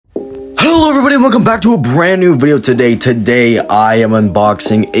Hello everybody, welcome back to a brand new video today. Today I am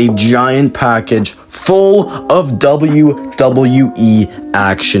unboxing a giant package full of WWE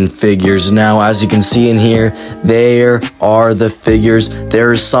action figures. Now, as you can see in here, there are the figures.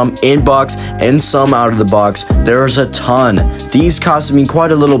 There's some in box and some out of the box. There's a ton. These cost me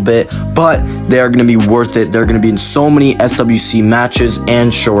quite a little bit, but they're going to be worth it. They're going to be in so many SWC matches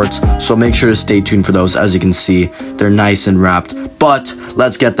and shorts, so make sure to stay tuned for those. As you can see, they're nice and wrapped, but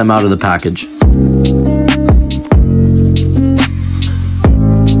let's get them out of the package.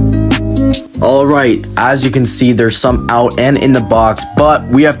 Alright, as you can see, there's some out and in the box, but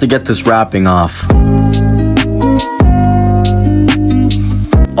we have to get this wrapping off.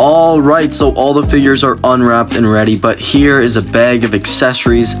 Alright, so all the figures are unwrapped and ready, but here is a bag of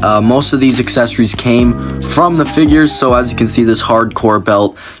accessories. Most of these accessories came from the figures, so as you can see, this hardcore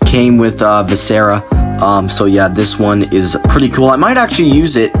belt came with Viscera. So yeah, this one is pretty cool. I might actually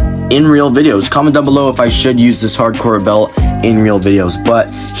use it in real videos. Comment down below if I should use this hardcore belt in real videos.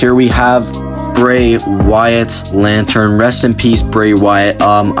 But here we have Bray Wyatt's lantern. Rest in peace, Bray Wyatt.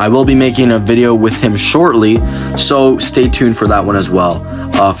 I will be making a video with him shortly, so stay tuned for that one as well,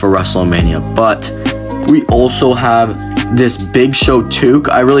 for Wrestlemania. But we also have this Big Show toque.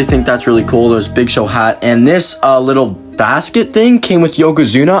 I really think that's really cool. There's Big Show hat, and this little basket thing came with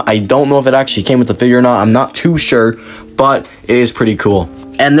Yokozuna. I don't know if it actually came with the figure or not. I'm not too sure, but it is pretty cool.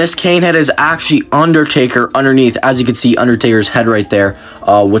 And this cane head is actually Undertaker underneath. As you can see, Undertaker's head right there,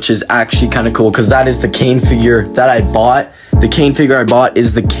 which is actually kind of cool because that is the Kane figure that I bought. The Kane figure I bought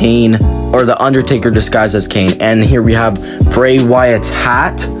is the Kane, or the Undertaker disguised as Kane. And here we have Bray Wyatt's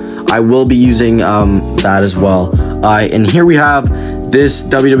hat. I will be using that as well. And here we have this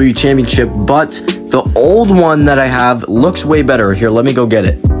WWE Championship, but the old one that I have looks way better. Here, let me go get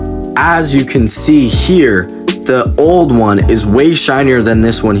it. As you can see here, the old one is way shinier than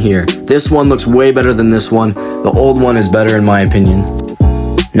this one here. This one looks way better than this one. The old one is better in my opinion.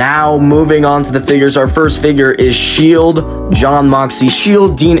 Now, moving on to the figures. Our first figure is Shield, John Moxley.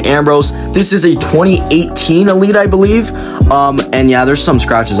 Shield, Dean Ambrose. This is a 2018 Elite, I believe. And yeah, there's some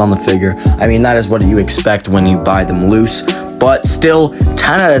scratches on the figure. I mean, that is what you expect when you buy them loose. But still,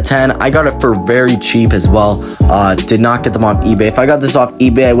 10 out of 10. I got it for very cheap as well. Did not get them off eBay. If I got this off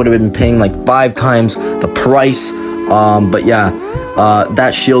eBay, I would have been paying like 5 times the price. But yeah,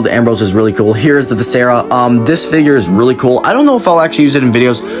 that Shield Ambrose is really cool. Here's the Viscera. This figure is really cool. I don't know if I'll actually use it in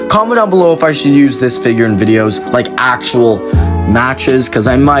videos. Comment down below if I should use this figure in videos, like actual matches, because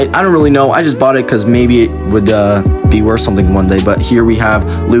I might. I don't really know. I just bought it because maybe it would be worth something one day. But here we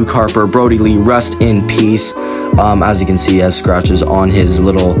have Luke Harper, Brody Lee, rest in peace. As you can see, he has scratches on his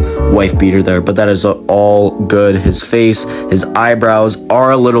little wife beater there, but that is all good. His face, his eyebrows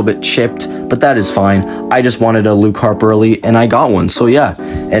are a little bit chipped, but that is fine. I just wanted a Luke Harper Elite, and I got one, so yeah.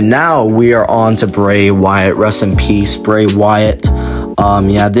 And now we are on to Bray Wyatt. Rest in peace, Bray Wyatt.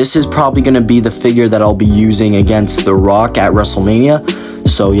 Yeah, this is probably going to be the figure that I'll be using against The Rock at Wrestlemania.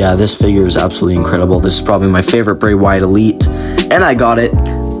 So yeah, this figure is absolutely incredible. This is probably my favorite Bray Wyatt Elite, and I got it.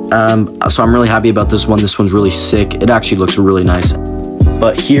 So I'm really happy about this one. This one's really sick. It actually looks really nice.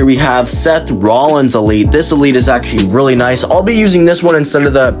 But here we have Seth Rollins Elite. This Elite is actually really nice. I'll be using this one instead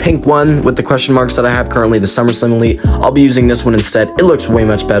of the pink one with the question marks that I have currently, the SummerSlam Elite. I'll be using this one instead. It looks way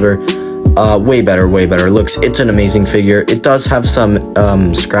much better. Way better. It's an amazing figure. It does have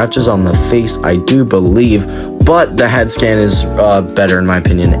some scratches on the face, I do believe, but the head scan is better in my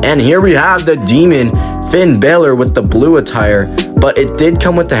opinion. And here we have the Demon, Finn Balor, with the blue attire, but it did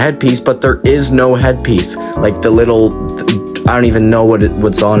come with the headpiece, but there is no headpiece. Like the little, I don't even know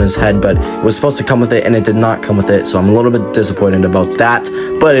what's on his head, but it was supposed to come with it, and it did not come with it, so I'm a little bit disappointed about that,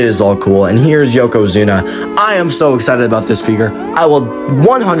 but it is all cool. And here's Yokozuna. I am so excited about this figure. I will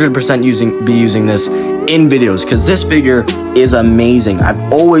 100% be using this in videos, because this figure is amazing.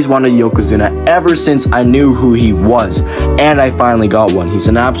 I've always wanted Yokozuna ever since I knew who he was, and I finally got one. He's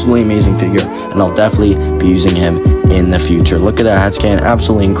an absolutely amazing figure, and I'll definitely be using him in the future. Look at that head scan,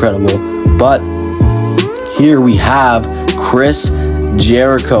 absolutely incredible. But here we have Chris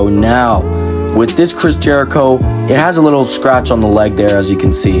Jericho. Now, with this Chris Jericho, it has a little scratch on the leg there, as you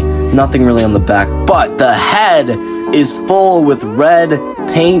can see. Nothing really on the back, but the head is full with red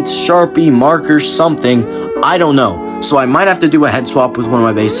paint, Sharpie, marker, something. I don't know. So I might have to do a head swap with one of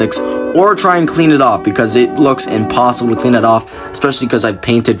my basics, or try and clean it off, because it looks impossible to clean it off, especially because I've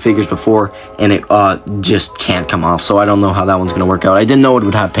painted figures before and it just can't come off. So I don't know how that one's gonna work out. I didn't know it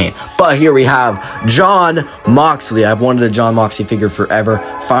would have paint. But here we have John Moxley. I've wanted a John Moxley figure forever.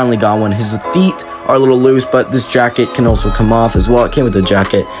 Finally got one. His feet are a little loose, but this jacket can also come off as well. It came with the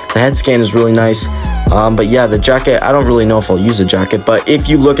jacket. The head scan is really nice. But yeah, the jacket, I don't really know if I'll use a jacket, but if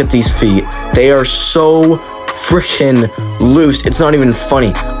you look at these feet, they are so freaking loose. It's not even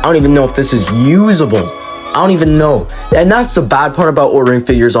funny. I don't even know if this is usable. I don't even know. And that's the bad part about ordering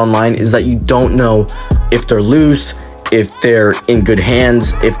figures online, is that you don't know if they're loose, if they're in good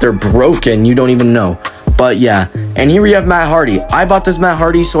hands, if they're broken. You don't even know. But yeah, and here we have Matt Hardy. I bought this Matt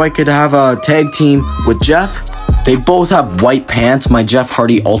Hardy so I could have a tag team with Jeff. They both have white pants. My Jeff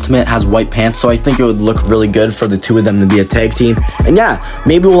Hardy Ultimate has white pants, so I think it would look really good for the two of them to be a tag team. And yeah,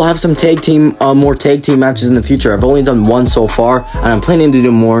 maybe we'll have some more tag team matches in the future. I've only done one so far, and I'm planning to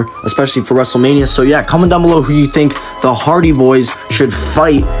do more, especially for WrestleMania. So yeah, comment down below who you think the Hardy Boys should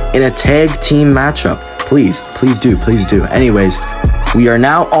fight in a tag team matchup. Please do. Anyways, we are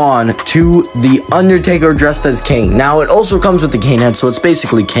now on to the Undertaker dressed as Kane. Now, it also comes with the Kane head, so it's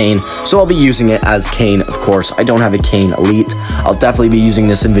basically Kane. So I'll be using it as Kane, of course. I don't have a Kane Elite. I'll definitely be using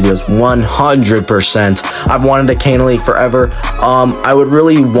this in videos 100%. I've wanted a Kane Elite forever. I would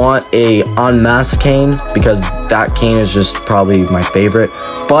really want a unmasked Kane, because that Kane is just probably my favorite.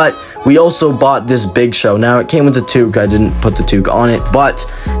 But we also bought this Big Show. Now, it came with the toque. I didn't put the toque on it, but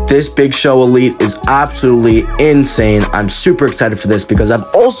this Big Show Elite is absolutely insane. I'm super excited for this because I've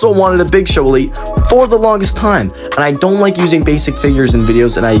also wanted a Big Show Elite for the longest time. And I don't like using basic figures in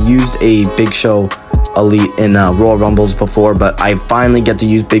videos, and I used a Big Show Elite in Royal Rumbles before, but I finally get to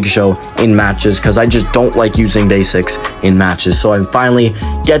use Big Show in matches because I just don't like using basics in matches. So I finally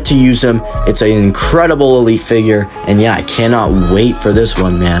get to use him. It's an incredible Elite figure, and yeah, I cannot wait for this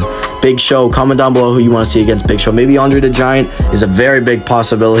one, man. Big Show, comment down below who you want to see against Big Show. Maybe Andre the Giant is a very big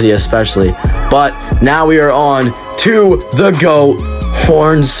possibility, especially. But now we are on to the GOAT,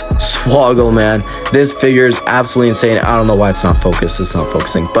 Hornswoggle, man. This figure is absolutely insane. I don't know why it's not focused. It's not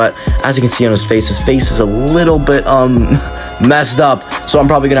focusing. But as you can see on his face is a little bit messed up. So I'm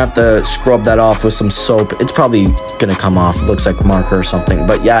probably gonna have to scrub that off with some soap. It's probably gonna come off. It looks like marker or something.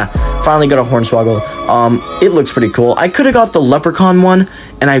 But yeah, finally got a Hornswoggle. It looks pretty cool. I could have got the Leprechaun one,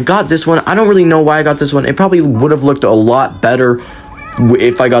 and I got this one. I don't really know why I got this one. It probably would have looked a lot better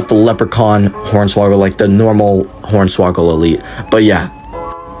if I got the Leprechaun Hornswoggle, like the normal Hornswoggle Elite. But yeah,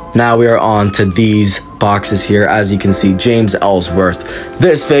 now we are on to these boxes here. As you can see, James Ellsworth.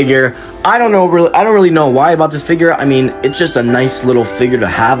 This figure, I don't really know why I bought this figure. I mean, it's just a nice little figure to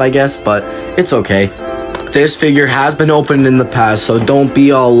have, I guess, but it's okay. This figure has been opened in the past, so don't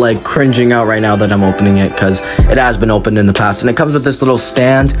be all like cringing out right now that I'm opening it, because it has been opened in the past. And it comes with this little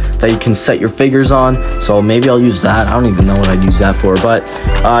stand that you can set your figures on, so maybe I'll use that. I don't even know what I'd use that for, but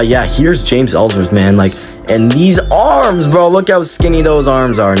yeah, here's James Ellsworth, man. Like, and these arms, bro, look how skinny those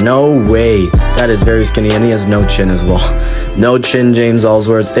arms are. No way. That is very skinny, and he has no chin as well. No chin, James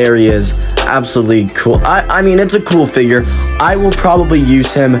Ellsworth. There he is. Absolutely cool. I mean, it's a cool figure. I will probably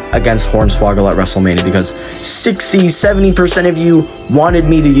use him against Hornswoggle at WrestleMania because 60-70% of you wanted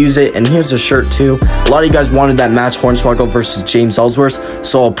me to use it. And here's the shirt too. A lot of you guys wanted that match, Hornswoggle versus James Ellsworth,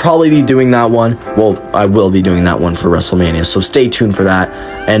 so I'll probably be doing that one. Well, I will be doing that one for WrestleMania, so stay tuned for that.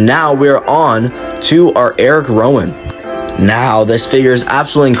 And now we're on to our Eric Rowan. Now, this figure is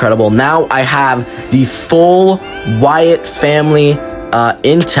absolutely incredible. Now I have the full Wyatt family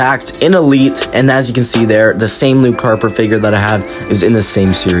intact in Elite, and as you can see there, the same Luke Harper figure that I have is in the same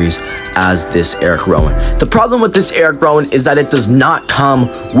series as this Eric Rowan. The problem with this Eric Rowan is that it does not come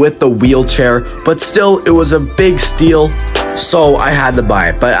with the wheelchair, but still, it was a big steal, so I had to buy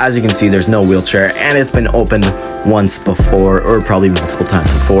it. But as you can see, there's no wheelchair, and it's been opened once before, or probably multiple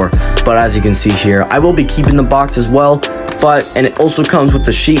times before. But as you can see here, I will be keeping the box as well. And it also comes with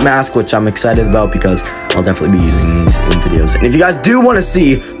the sheet mask, which I'm excited about because I'll definitely be using these in videos. And if you guys do want to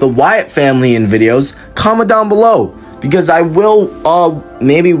see the Wyatt family in videos, comment down below, because I will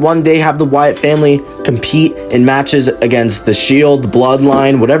maybe one day have the Wyatt family compete in matches against the Shield,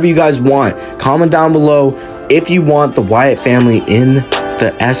 Bloodline, whatever you guys want. Comment down below if you want the Wyatt family in the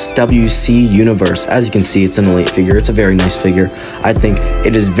SWC universe. As you can see, it's an Elite figure. It's a very nice figure. I think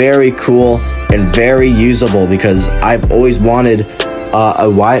it is very cool and very usable because I've always wanted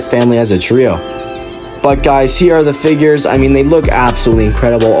a Wyatt family as a trio. But guys, here are the figures. I mean, they look absolutely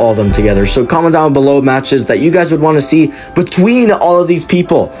incredible, all of them together. So comment down below matches that you guys would want to see between all of these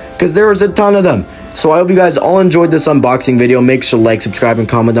people, because there is a ton of them. So I hope you guys all enjoyed this unboxing video. Make sure to like, subscribe, and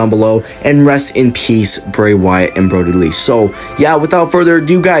comment down below. And rest in peace, Bray Wyatt and Brody Lee. So yeah, without further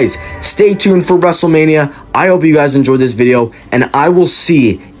ado, guys, stay tuned for WrestleMania. I hope you guys enjoyed this video, and I will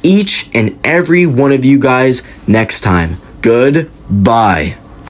see each and every one of you guys next time. Goodbye.